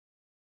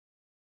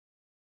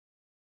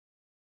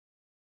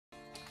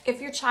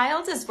If your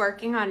child is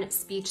working on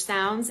speech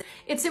sounds,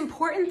 it's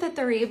important that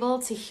they're able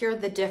to hear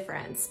the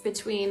difference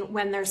between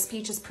when their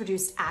speech is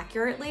produced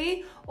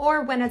accurately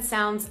or when it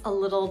sounds a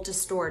little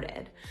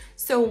distorted.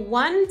 So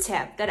one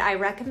tip that I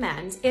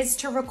recommend is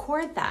to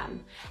record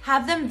them.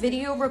 Have them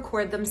video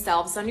record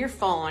themselves on your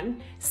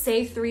phone,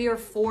 say 3 or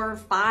 4 or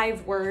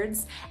 5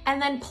 words, and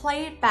then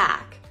play it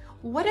back.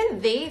 What do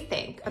they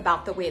think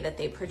about the way that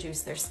they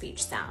produce their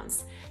speech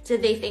sounds? Do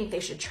they think they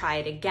should try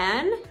it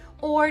again?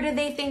 Or do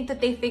they think that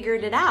they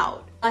figured it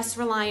out? Less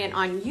reliant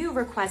on you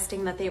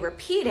requesting that they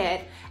repeat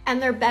it,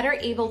 and they're better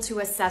able to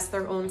assess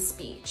their own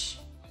speech.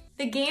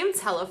 The game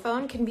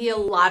telephone can be a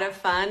lot of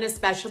fun,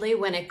 especially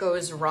when it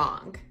goes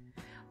wrong.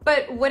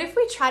 But what if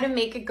we try to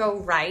make it go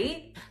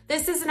right?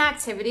 This is an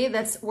activity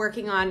that's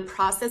working on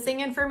processing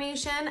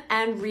information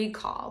and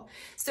recall.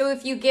 So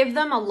if you give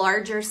them a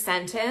larger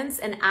sentence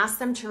and ask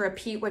them to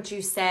repeat what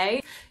you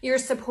say, you're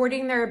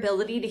supporting their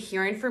ability to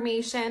hear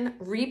information,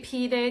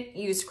 repeat it,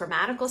 use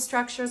grammatical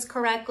structures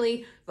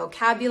correctly,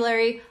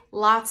 vocabulary,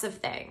 lots of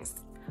things.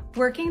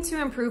 Working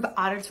to improve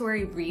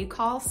auditory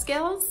recall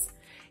skills.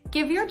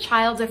 Give your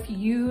child a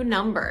few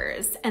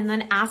numbers and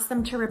then ask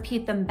them to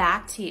repeat them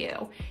back to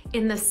you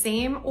in the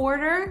same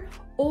order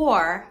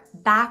or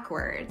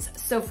backwards.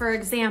 So for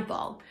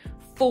example,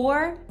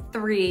 4,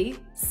 3,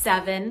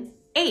 7,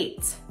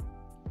 8.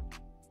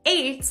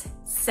 8,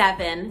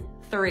 7,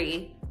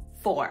 3,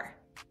 4.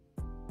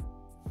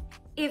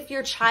 If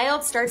your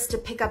child starts to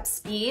pick up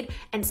speed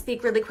and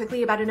speak really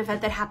quickly about an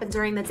event that happened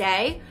during the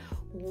day,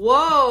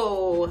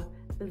 whoa,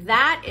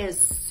 that is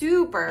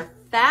super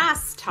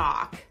fast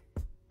talk.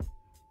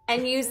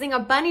 And using a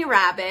bunny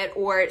rabbit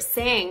or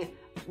saying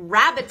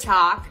rabbit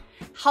talk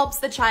helps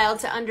the child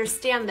to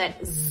understand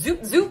that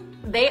zoop, zoop,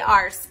 they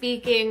are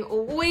speaking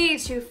way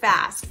too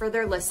fast for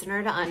their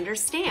listener to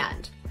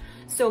understand.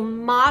 So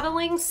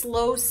modeling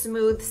slow,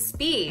 smooth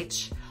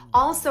speech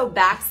also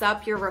backs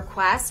up your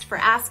request for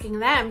asking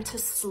them to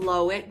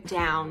slow it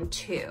down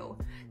too.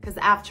 Because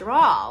after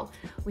all,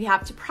 we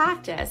have to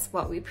practice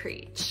what we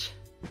preach.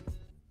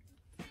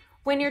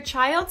 When your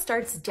child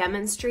starts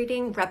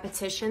demonstrating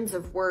repetitions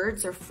of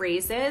words or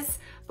phrases,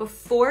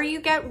 before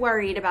you get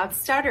worried about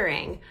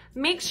stuttering,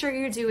 make sure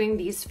you're doing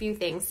these few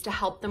things to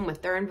help them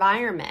with their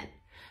environment.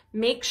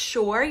 Make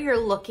sure you're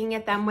looking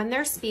at them when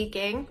they're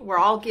speaking. We're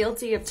all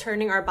guilty of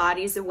turning our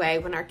bodies away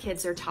when our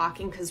kids are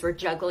talking because we're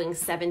juggling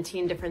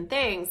 17 different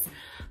things.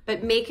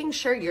 But making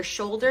sure your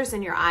shoulders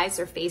and your eyes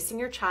are facing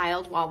your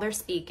child while they're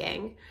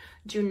speaking.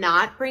 Do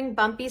not bring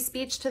bumpy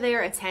speech to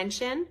their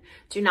attention.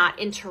 Do not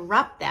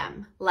interrupt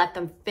them. Let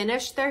them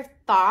finish their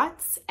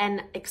thoughts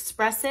and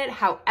express it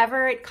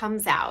however it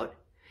comes out.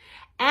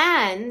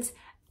 And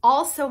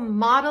also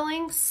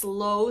modeling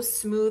slow,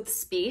 smooth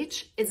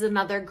speech is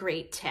another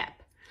great tip.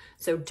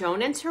 So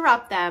don't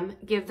interrupt them,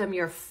 give them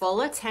your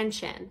full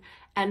attention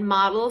and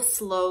model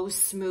slow,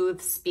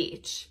 smooth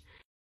speech.